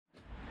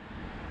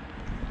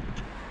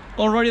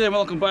Alrighty then,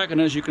 welcome back,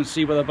 and as you can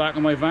see by the back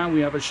of my van, we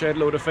have a shed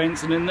load of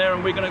fencing in there,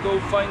 and we're going to go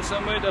find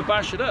somewhere to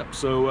bash it up.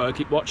 So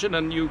keep watching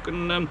and you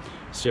can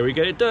see how we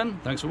get it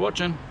done. Thanks for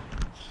watching.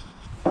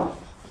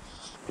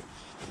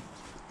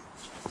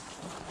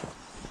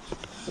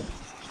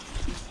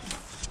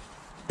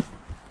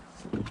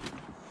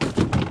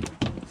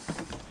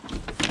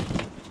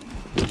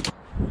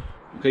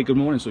 Okay, good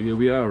morning. So here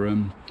we are,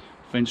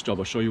 fence job.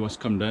 I'll show you what's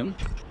come down.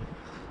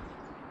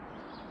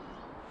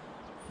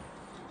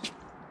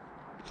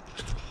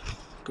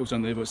 Goes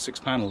down there about 6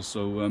 panels,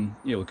 so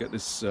yeah, we'll get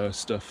this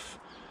stuff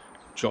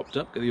chopped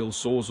up, get the old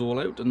saws all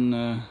out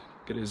and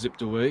get it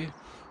zipped away.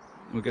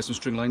 We'll get some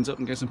string lines up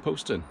and get some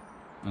posts in,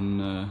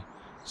 and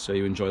so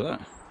you enjoy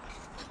that.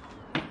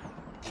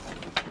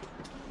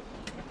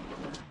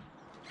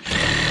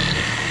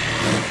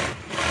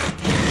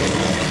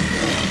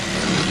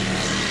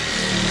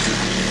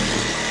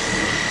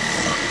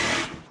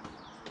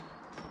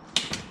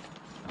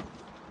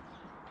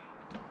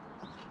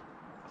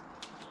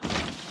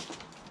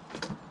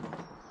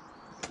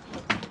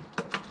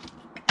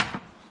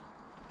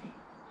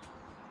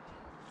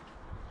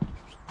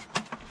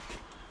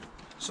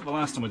 So the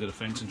last time I did a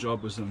fencing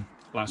job was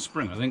last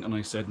spring, I think, and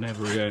I said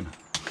never again.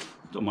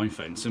 Don't mind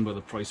fencing, but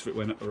the price of it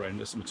went up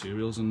horrendous, the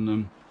materials,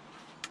 and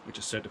I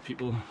just said to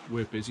people,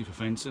 we're busy for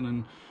fencing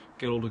and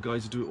get all the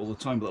guys to do it all the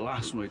time. But the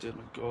last one I did,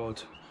 my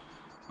God,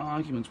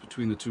 arguments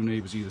between the two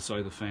neighbours either side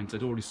of the fence.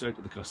 I'd already said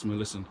to the customer,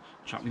 listen,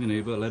 chat with the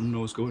neighbour, let them know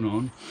what's going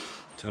on,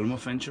 tell them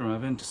what fence you're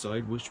having,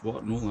 decide which,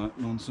 what, and all that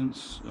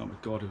nonsense. Oh my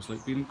God, it was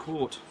like being in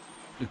court,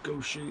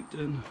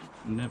 negotiating,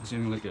 never seen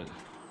anything like it.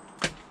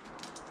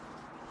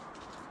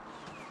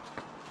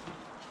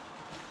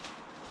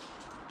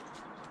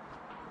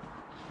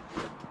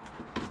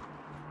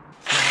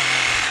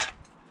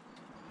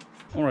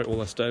 Alright, all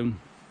that's down,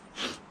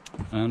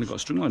 and I've got a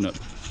string line up.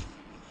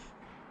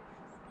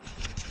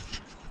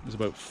 There's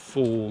about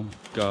 4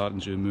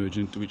 gardens here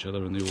merging into each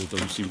other, and they all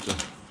don't seem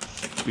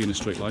to be in a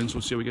straight line, so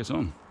we'll see how we get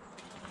on.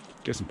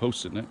 Get some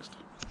posts in next.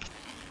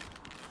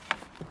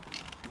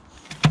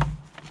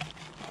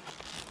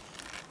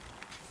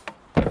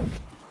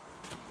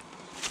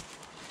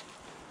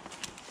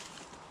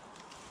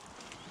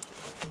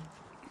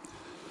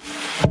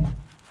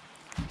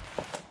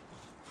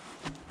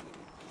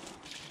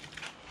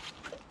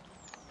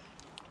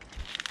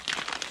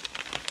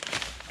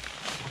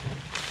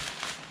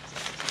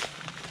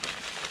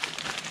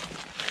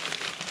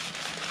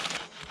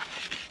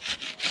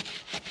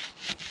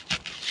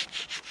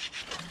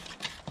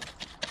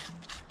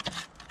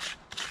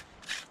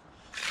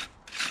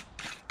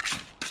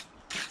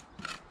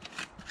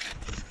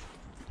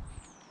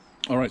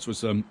 Alright, so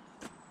it's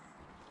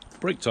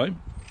break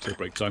time. Say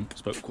break time,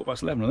 it's about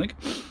 11:15, I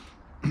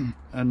think.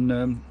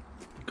 And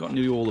got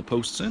nearly all the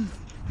posts in.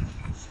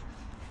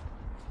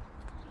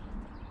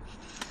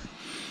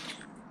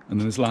 And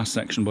then this last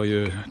section by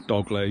your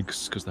dog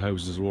legs, because the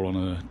houses are all on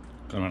a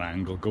kind of an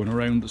angle going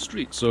around the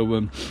street.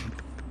 So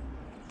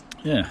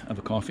yeah, have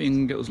a coffee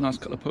and get those last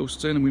couple of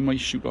posts in, and we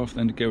might shoot off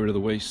then to get rid of the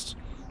waste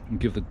and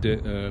give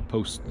the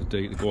post the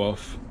day to go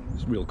off.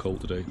 It's real cold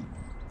today.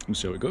 We'll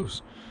see how it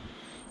goes.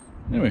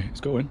 Anyway, it's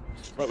going.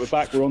 Right, we're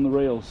back, we're on the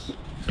rails.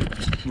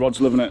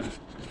 Rod's loving it.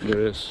 There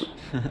it is.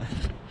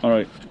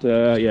 Alright,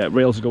 yeah,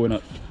 rails are going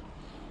up.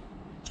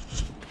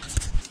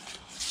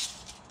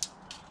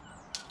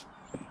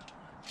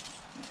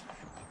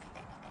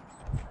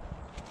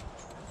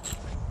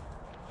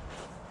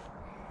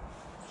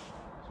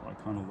 So I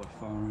can't hold that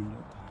far end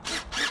up.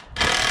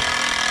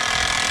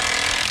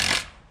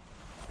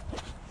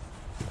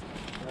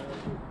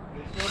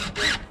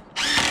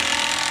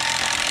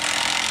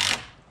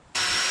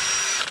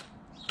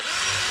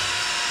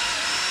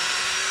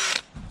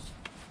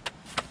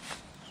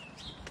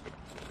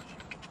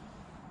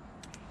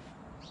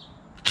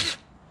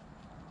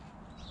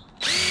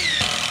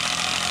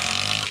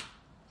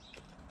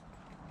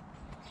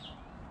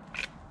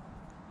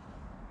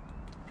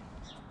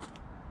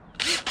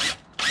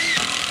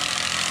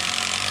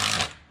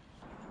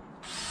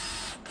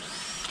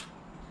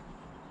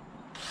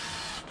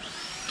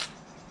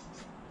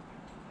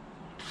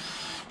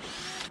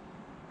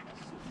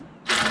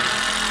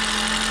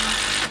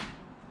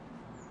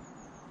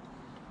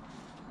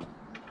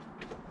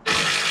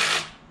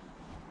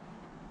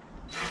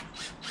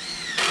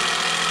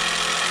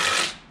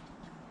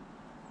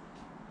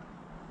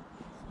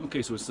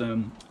 Okay, so it's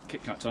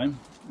Kit Kat time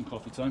and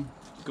coffee time.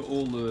 Got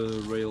all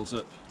the rails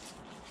up.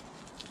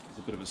 There's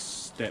a bit of a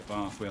step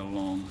halfway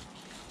along.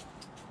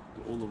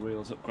 Got all the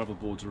rails up, gravel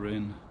boards are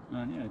in,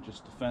 and yeah,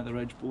 just a feather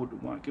edge board to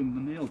whack in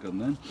the nail gun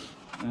then.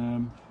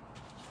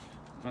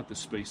 I've had this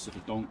space for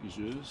donkey's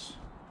years.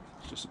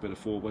 It's just a bit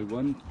of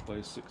 4x1 by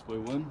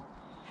 6x1.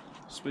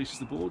 Spaces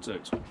the boards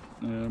out.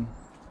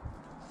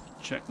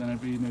 Check then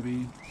every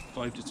maybe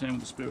 5 to 10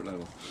 with the spirit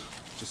level,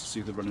 just to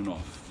see if they're running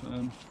off.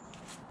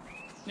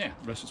 Yeah,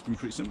 the rest of it's been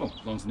pretty simple,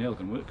 as long as the nail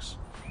gun works.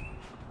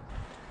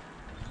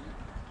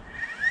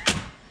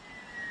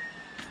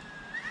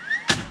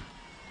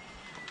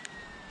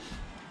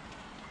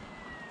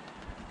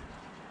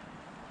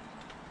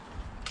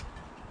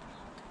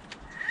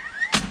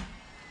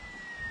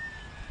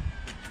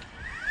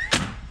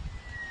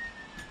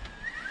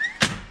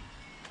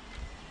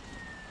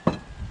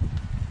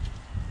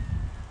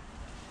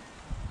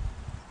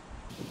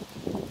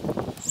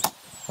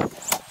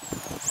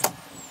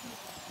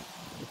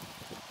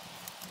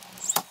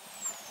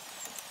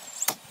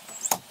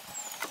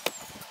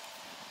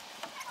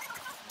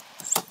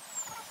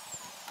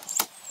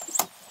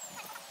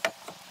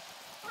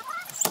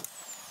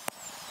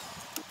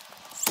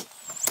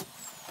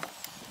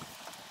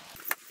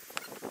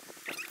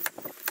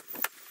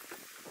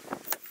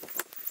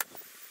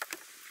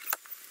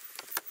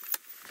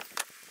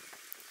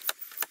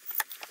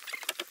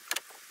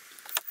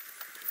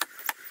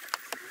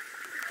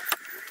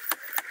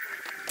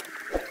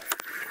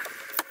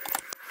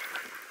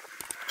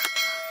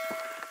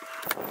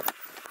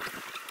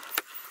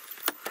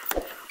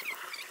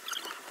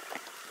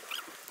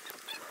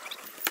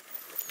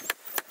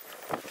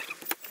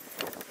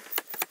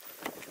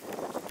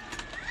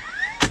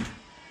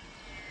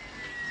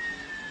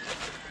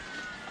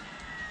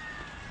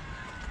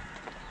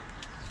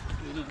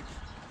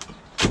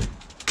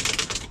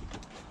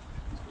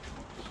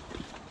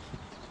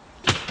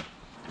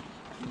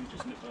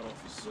 just nip that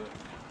off his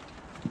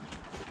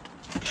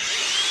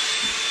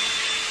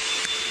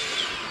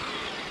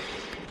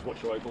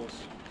watch your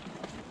eyeballs.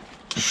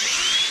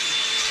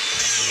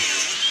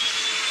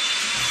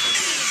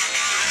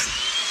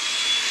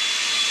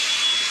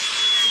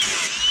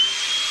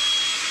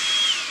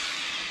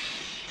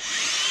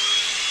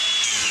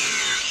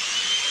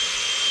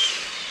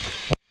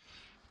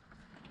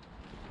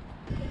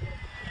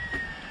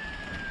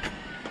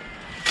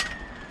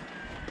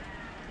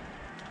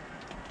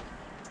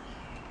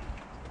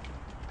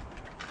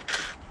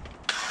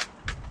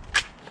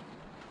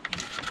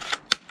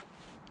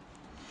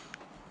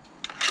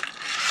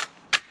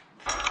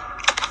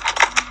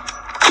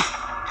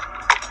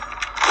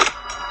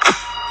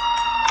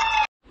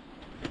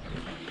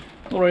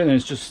 Alright then,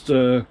 it's just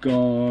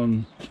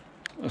gone,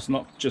 that's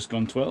not just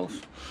gone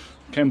 12.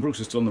 Ken Brooks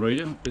is still on the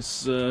radio.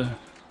 It's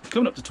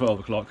coming up to 12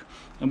 o'clock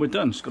and we're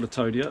done. Just got to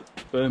tidy up.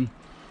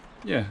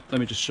 Yeah, let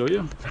me just show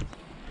you.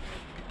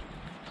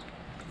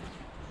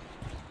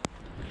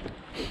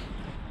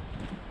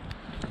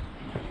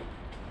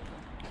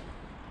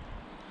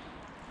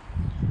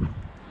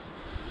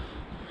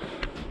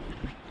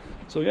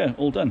 So yeah,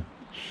 all done.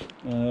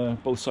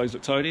 Both sides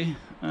look tidy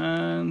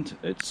and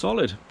it's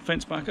solid.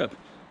 Fence back up.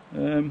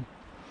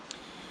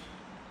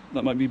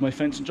 That might be my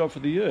fencing job for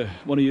the year.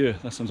 1 a year,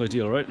 that sounds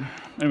ideal, right?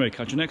 Anyway,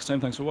 catch you next time.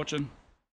 Thanks for watching.